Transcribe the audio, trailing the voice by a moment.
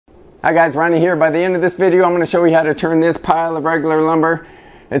Hi guys, Ronnie here. By the end of this video, I'm going to show you how to turn this pile of regular lumber,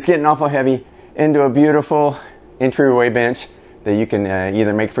 it's getting awful heavy, into a beautiful entryway bench that you can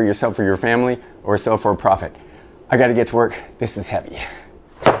either make for yourself or your family or sell for a profit. I got to get to work. This is heavy.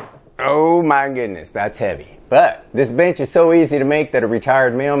 Oh my goodness, that's heavy. But this bench is so easy to make that a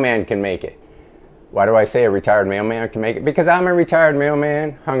retired mailman can make it. Why do I say a retired mailman can make it? Because I'm a retired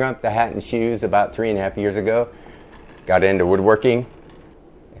mailman, hung up the hat and shoes about 3.5 years ago, got into woodworking.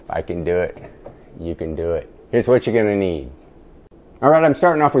 If I can do it, you can do it. Here's what you're gonna need. All right, I'm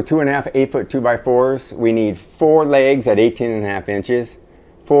starting off with 2.5 8-foot 2x4s. We need 4 legs at 18.5 inches,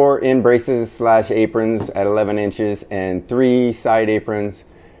 4 end braces / aprons at 11 inches, and 3 side aprons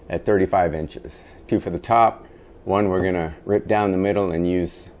at 35 inches. 2 for the top, 1 we're gonna rip down the middle and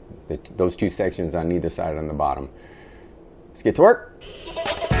use those 2 sections on either side on the bottom. Let's get to work.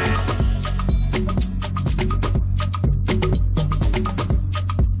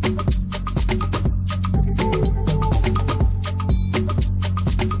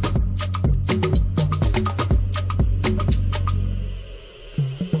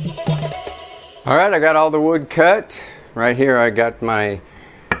 All right, I got all the wood cut. Right here I got my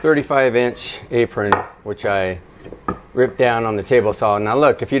 35-inch apron, which I ripped down on the table saw. Now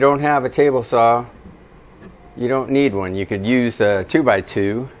look, if you don't have a table saw, you don't need one. You could use a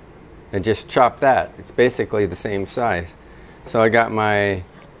 2x2 and just chop that. It's basically the same size. So I got my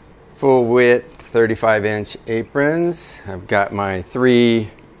full width 35-inch aprons. I've got my 3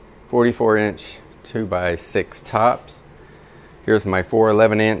 44-inch 2x6 tops. Here's my 4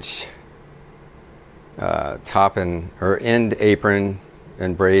 11-inch top or end apron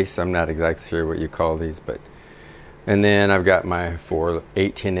and brace. I'm not exactly sure what you call these, and then I've got my 4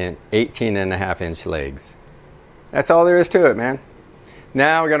 18.5-inch legs. That's all there is to it, man.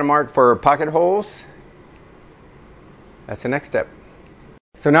 Now we got to mark for pocket holes. That's the next step.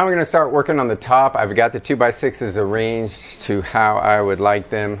 So now we're going to start working on the top. I've got the 2x6s arranged to how I would like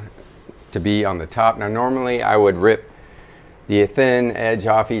them to be on the top. Now normally I would rip the thin edge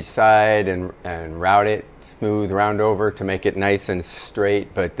off each side and route it smooth round over to make it nice and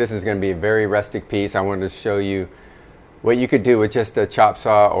straight, but this is going to be a very rustic piece. I wanted to show you what you could do with just a chop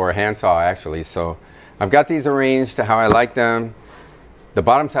saw or a hand saw actually. So I've got these arranged to how I like them. The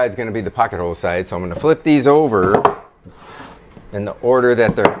bottom side is going to be the pocket hole side, so I'm going to flip these over in the order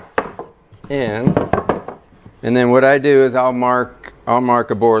that they're in, and then what I do is I'll mark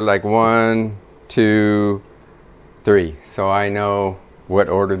a board like 1, 2, 3, so I know what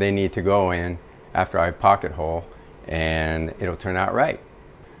order they need to go in after I pocket hole, and it'll turn out right.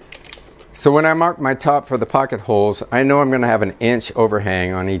 So when I mark my top for the pocket holes, I know I'm going to have an inch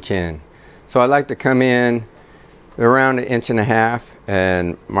overhang on each end. So I like to come in around 1.5 inches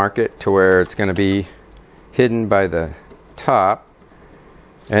and mark it to where it's going to be hidden by the top,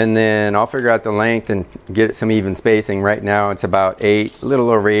 and then I'll figure out the length and get some even spacing. Right now it's about a little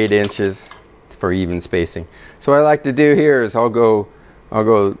over 8 inches for even spacing. So what I like to do here is I'll go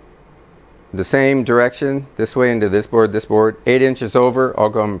the same direction this way into this board, 8 inches over. I'll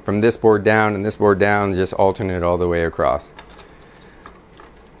go from this board down and this board down, just alternate all the way across.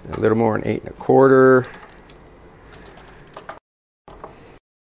 A little more than 8 1/4.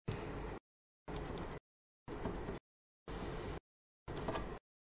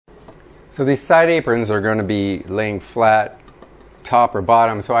 So these side aprons are going to be laying flat, top or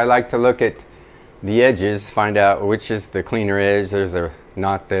bottom. So I like to look at the edges, find out which is the cleaner edge. There's a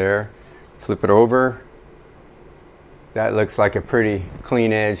knot there. Flip it over. That looks like a pretty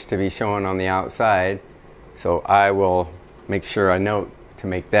clean edge to be showing on the outside. So I will make sure I note to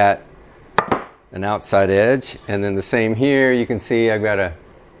make that an outside edge. And then the same here, you can see I've got a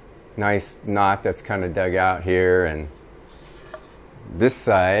nice knot that's kind of dug out here, and this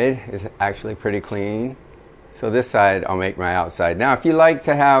side is actually pretty clean. So this side I'll make my outside. Now if you like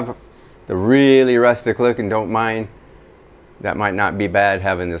to have the really rustic look and don't mind, that might not be bad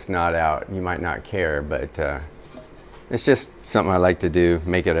having this knot out. You might not care, but it's just something I like to do,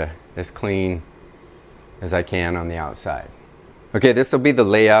 make it as clean as I can on the outside. Okay, this will be the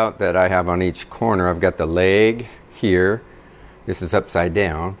layout that I have on each corner. I've got the leg here. This is upside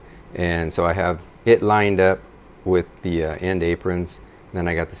down, and so I have it lined up with the end aprons, and then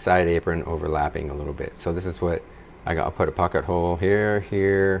I got the side apron overlapping a little bit. So this is what I got. I'll put a pocket hole here,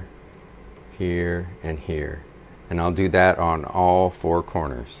 here, here, and here. And I'll do that on all 4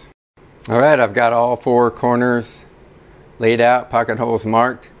 corners. All right, I've got all 4 corners laid out, pocket holes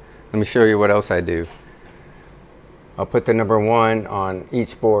marked. Let me show you what else I do. I'll put the number 1 on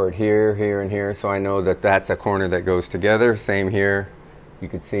each board here, here, and here, so I know that that's a corner that goes together. Same here. You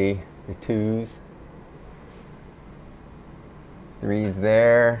can see the 2s. 3's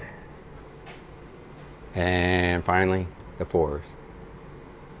there. And finally, the 4s.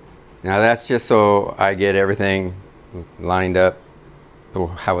 Now that's just so I get everything lined up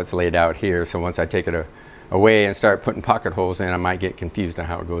how it's laid out here. So once I take it away and start putting pocket holes in, I might get confused on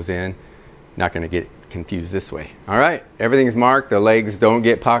how it goes in. Not going to get confused this way. All right, everything's marked. The legs don't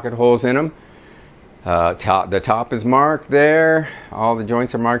get pocket holes in them. The top is marked there. All the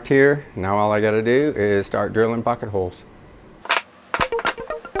joints are marked here. Now all I got to do is start drilling pocket holes.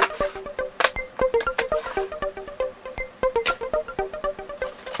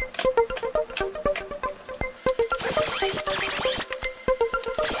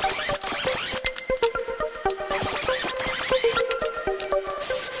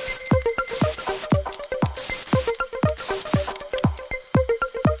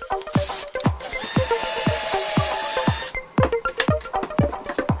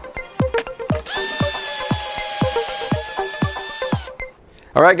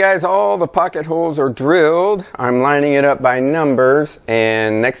 Alright guys, all the pocket holes are drilled. I'm lining it up by numbers,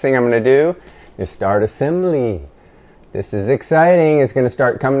 and next thing I'm going to do is start assembly. This is exciting. It's going to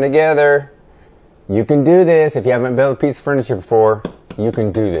start coming together. You can do this. If you haven't built a piece of furniture before, you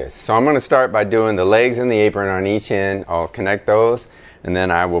can do this. So I'm going to start by doing the legs and the apron on each end. I'll connect those, and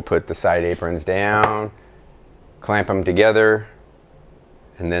then I will put the side aprons down, clamp them together,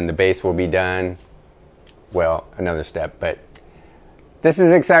 and then the base will be done. Well, another step, but this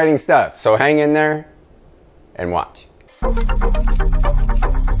is exciting stuff, so hang in there and watch.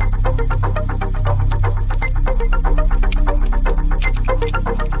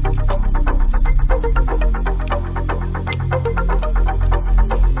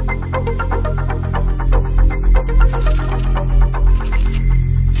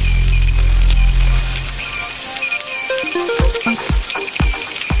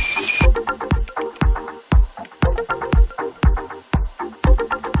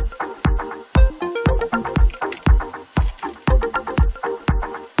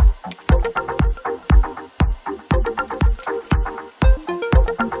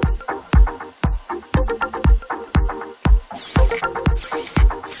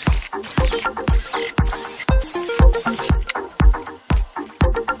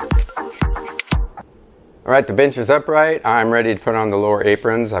 All right, the bench is upright. I'm ready to put on the lower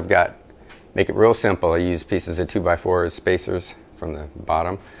aprons. Make it real simple. I use pieces of 2x4 spacers from the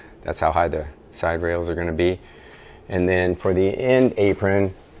bottom. That's how high the side rails are going to be. And then for the end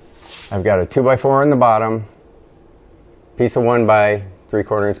apron, I've got a 2x4 on the bottom, piece of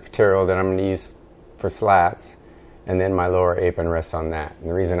 1x3/4 inch material that I'm going to use for slats, and then my lower apron rests on that. And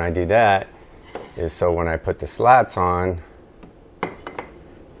the reason I do that is so when I put the slats on,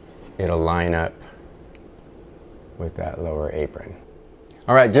 it'll line up with that lower apron.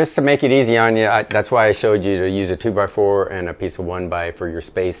 All right, just to make it easy on you, that's why I showed you to use a 2x4 and a piece of 1x for your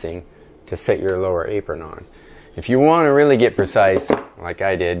spacing to set your lower apron on. If you want to really get precise, like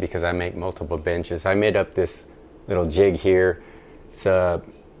I did, because I make multiple benches, I made up this little jig here. It's a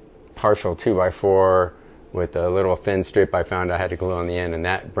partial 2x4 with a little thin strip I found I had to glue on the end, and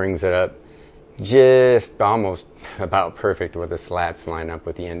that brings it up just almost about perfect with the slats line up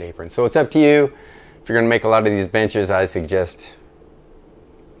with the end apron. So it's up to you. If you're going to make a lot of these benches, I suggest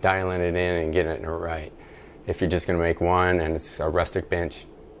dialing it in and getting it right. If you're just going to make one and it's a rustic bench,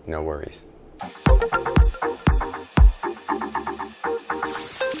 no worries.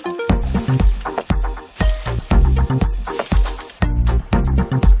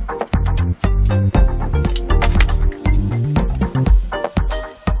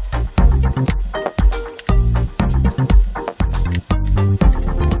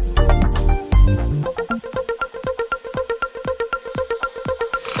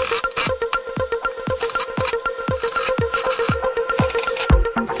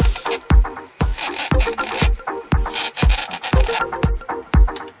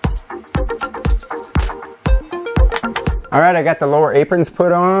 All right, I got the lower aprons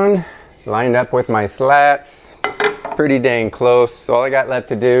put on, lined up with my slats, pretty dang close. So all I got left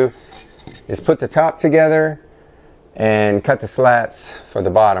to do is put the top together and cut the slats for the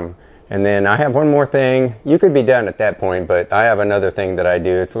bottom. And then I have one more thing. You could be done at that point, but I have another thing that I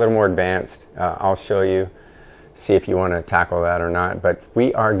do. It's a little more advanced. I'll show you, see if you want to tackle that or not. But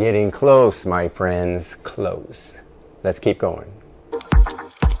we are getting close, my friends, close. Let's keep going.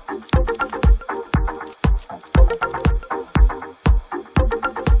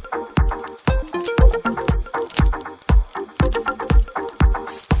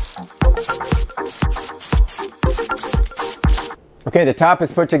 Okay, the top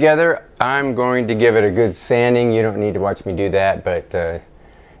is put together. I'm going to give it a good sanding. You don't need to watch me do that, but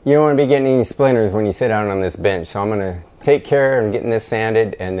you don't want to be getting any splinters when you sit down on this bench. So I'm going to take care of getting this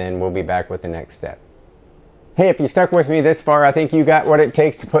sanded, and then we'll be back with the next step. Hey, if you stuck with me this far, I think you got what it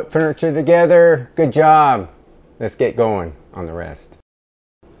takes to put furniture together. Good job. Let's get going on the rest.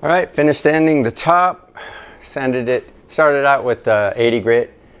 All right, finished sanding the top. Sanded it. Started out with 80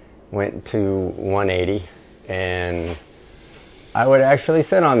 grit, went to 180, and I would actually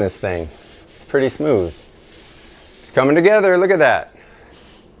sit on this thing. It's pretty smooth. It's coming together. Look at that.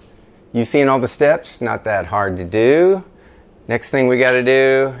 You've seen all the steps. Not that hard to do. Next thing we got to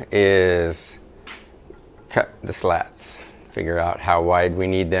do is cut the slats. Figure out how wide we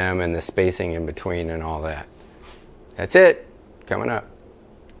need them and the spacing in between and all that. That's it. Coming up.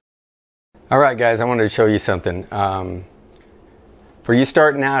 All right, guys, I wanted to show you something. For you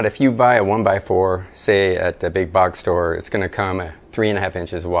starting out, if you buy a 1x4, say at the big box store, it's going to come 3.5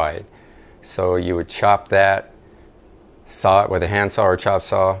 inches wide. So you would chop that, saw it with a handsaw or chop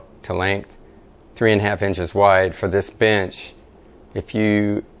saw to length, 3.5 inches wide. For this bench, if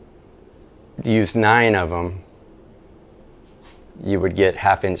you use 9 of them, you would get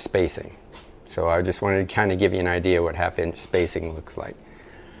 1/2 inch spacing. So I just wanted to kind of give you an idea what 1/2 inch spacing looks like.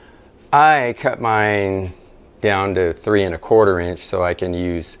 I cut mine down to 3.25 inch so I can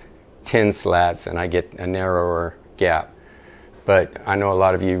use 10 slats and I get a narrower gap. But I know a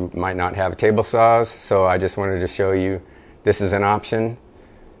lot of you might not have table saws, so I just wanted to show you this is an option.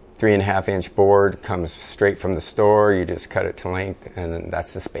 3.5 inch board comes straight from the store. You just cut it to length, and then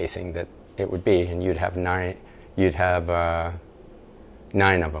that's the spacing that it would be, and you'd have 9 of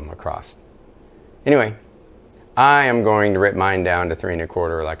them across. Anyway, I am going to rip mine down to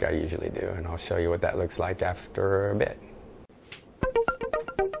 3.25 like I usually do, and I'll show you what that looks like after a bit.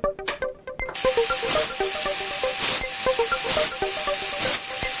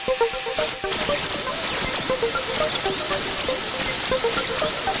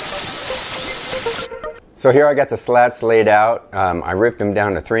 So here I got the slats laid out. I ripped them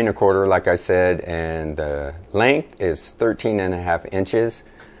down to 3.25 like I said, and the length is 13.5 inches.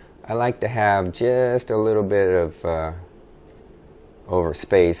 I like to have just a little bit of over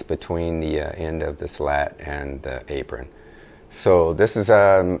space between the end of the slat and the apron. So this is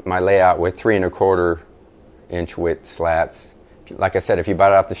my layout with 3.25 inch width slats. Like I said, if you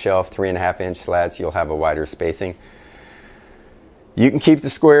bought it off the shelf, 3.5 inch slats, you'll have a wider spacing. You can keep the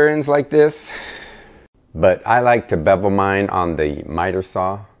square ends like this, but I like to bevel mine on the miter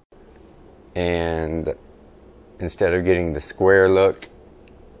saw, and instead of getting the square look,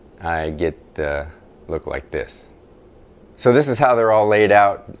 I get the look like this. So this is how they're all laid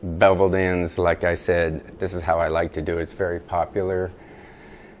out, beveled ends. Like I said, this is how I like to do it. It's very popular.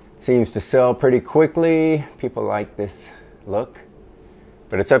 Seems to sell pretty quickly. People like this look,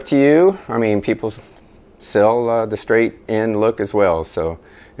 but it's up to you. I mean, people sell the straight end look as well. So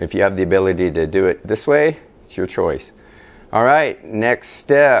if you have the ability to do it this way, it's your choice. All right, next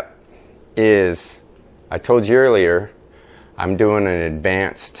step is, I told you earlier, I'm doing an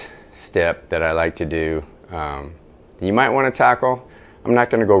advanced step that I like to do. You might want to tackle. I'm not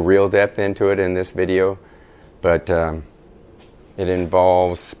going to go real depth into it in this video, but it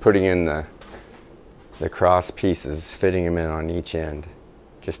involves putting in the cross pieces, fitting them in on each end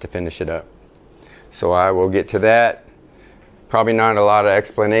just to finish it up. So I will get to that. Probably not a lot of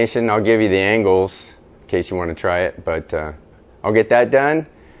explanation. I'll give you the angles in case you want to try it, but I'll get that done,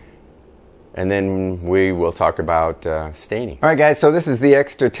 and then we will talk about staining. All right, guys, so this is the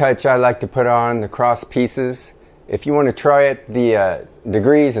extra touch I like to put on the cross pieces. If you want to try it, the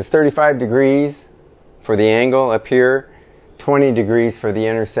degrees is 35 degrees for the angle up here, 20 degrees for the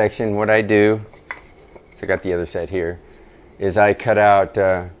intersection. What I do, so I got the other set here, is I cut out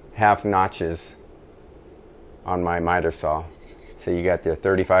half notches on my miter saw. So you got the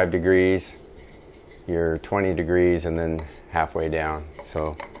 35 degrees, your 20 degrees, and then halfway down.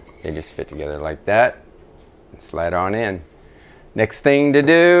 So they just fit together like that and slide on in. Next thing to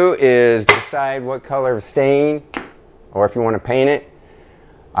do is decide what color of stain, or if you want to paint it.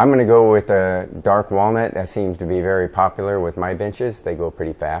 I'm going to go with a dark walnut. That seems to be very popular with my benches. They go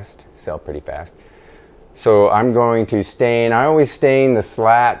pretty fast, sell pretty fast. So I'm going to stain, I always stain the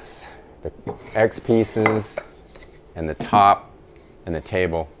slats, the X pieces, and the top and the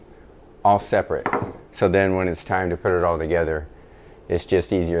table all separate. So then when it's time to put it all together, it's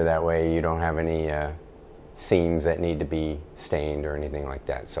just easier that way. You don't have any seams that need to be stained or anything like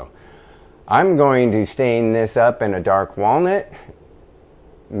that. So I'm going to stain this up in a dark walnut.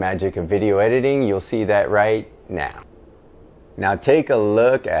 Magic of video editing, you'll see that right now. Now take a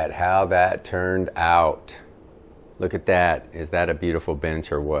look at how that turned out. Look at that. Is that a beautiful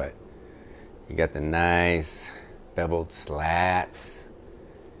bench or what? You got the nice beveled slats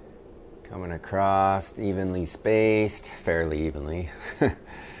coming across, evenly spaced, fairly evenly.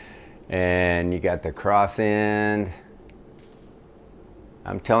 And you got the cross end.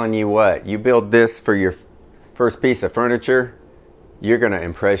 I'm telling you what, you build this for your first piece of furniture, you're going to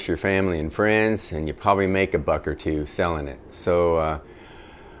impress your family and friends, and you probably make a buck or two selling it. So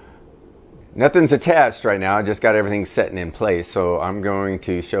nothing's attached right now. I just got everything set in place. So I'm going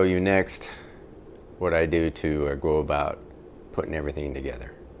to show you next what I do to go about putting everything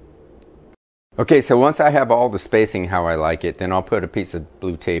together. Okay, so once I have all the spacing how I like it, then I'll put a piece of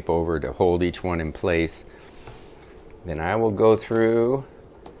blue tape over to hold each one in place. Then I will go through,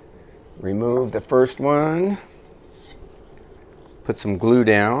 remove the first one, put some glue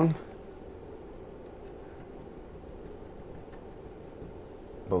down,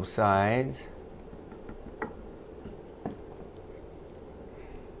 both sides.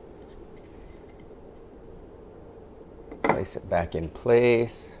 Place it back in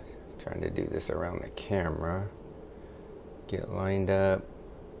place. Trying to do this around the camera. Get lined up.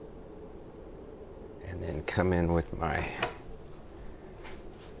 And then come in with my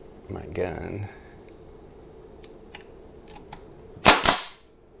gun.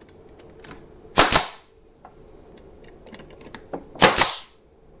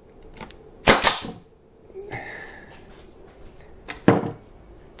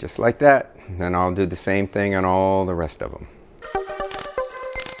 Just like that. Then I'll do the same thing on all the rest of them.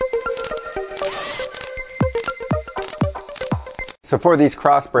 So for these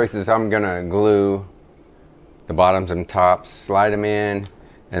cross braces, I'm gonna glue the bottoms and tops, slide them in,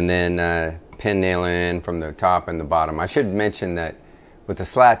 and then pin nail in from the top and the bottom. I should mention that with the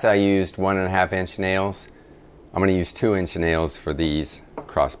slats I used 1.5 inch nails. I'm gonna use 2 inch nails for these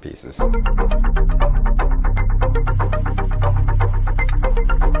cross pieces.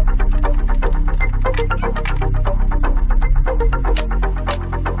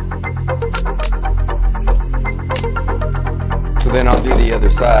 Then I'll do the other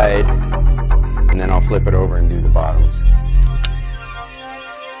side, and then I'll flip it over and do the bottoms.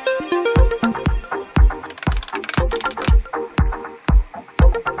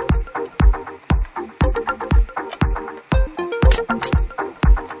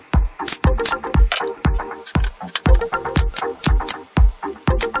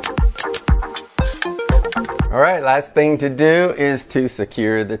 All right, last thing to do is to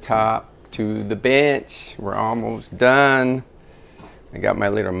secure the top to the bench. We're almost done. I got my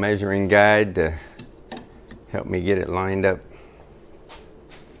little measuring guide to help me get it lined up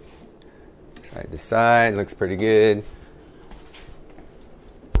side to side. Looks pretty good.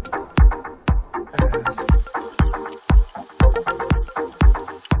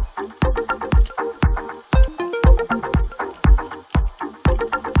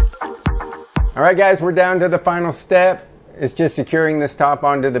 All right, guys, we're down to the final step. It's just securing this top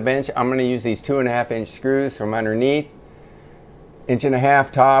onto the bench. I'm going to use these 2.5 inch screws from underneath. 1.5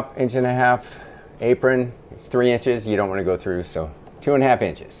 inch top, 1.5 inch apron. It's 3 inches. You don't want to go through, so 2.5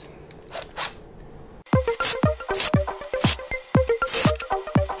 inches.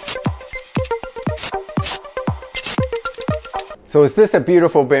 So is this a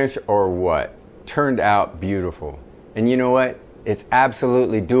beautiful bench or what? Turned out beautiful. And you know what? It's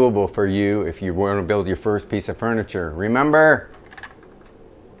absolutely doable for you if you want to build your first piece of furniture. Remember,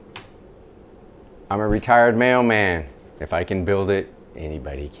 I'm a retired mailman. If I can build it,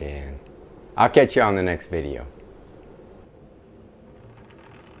 anybody can. I'll catch you on the next video.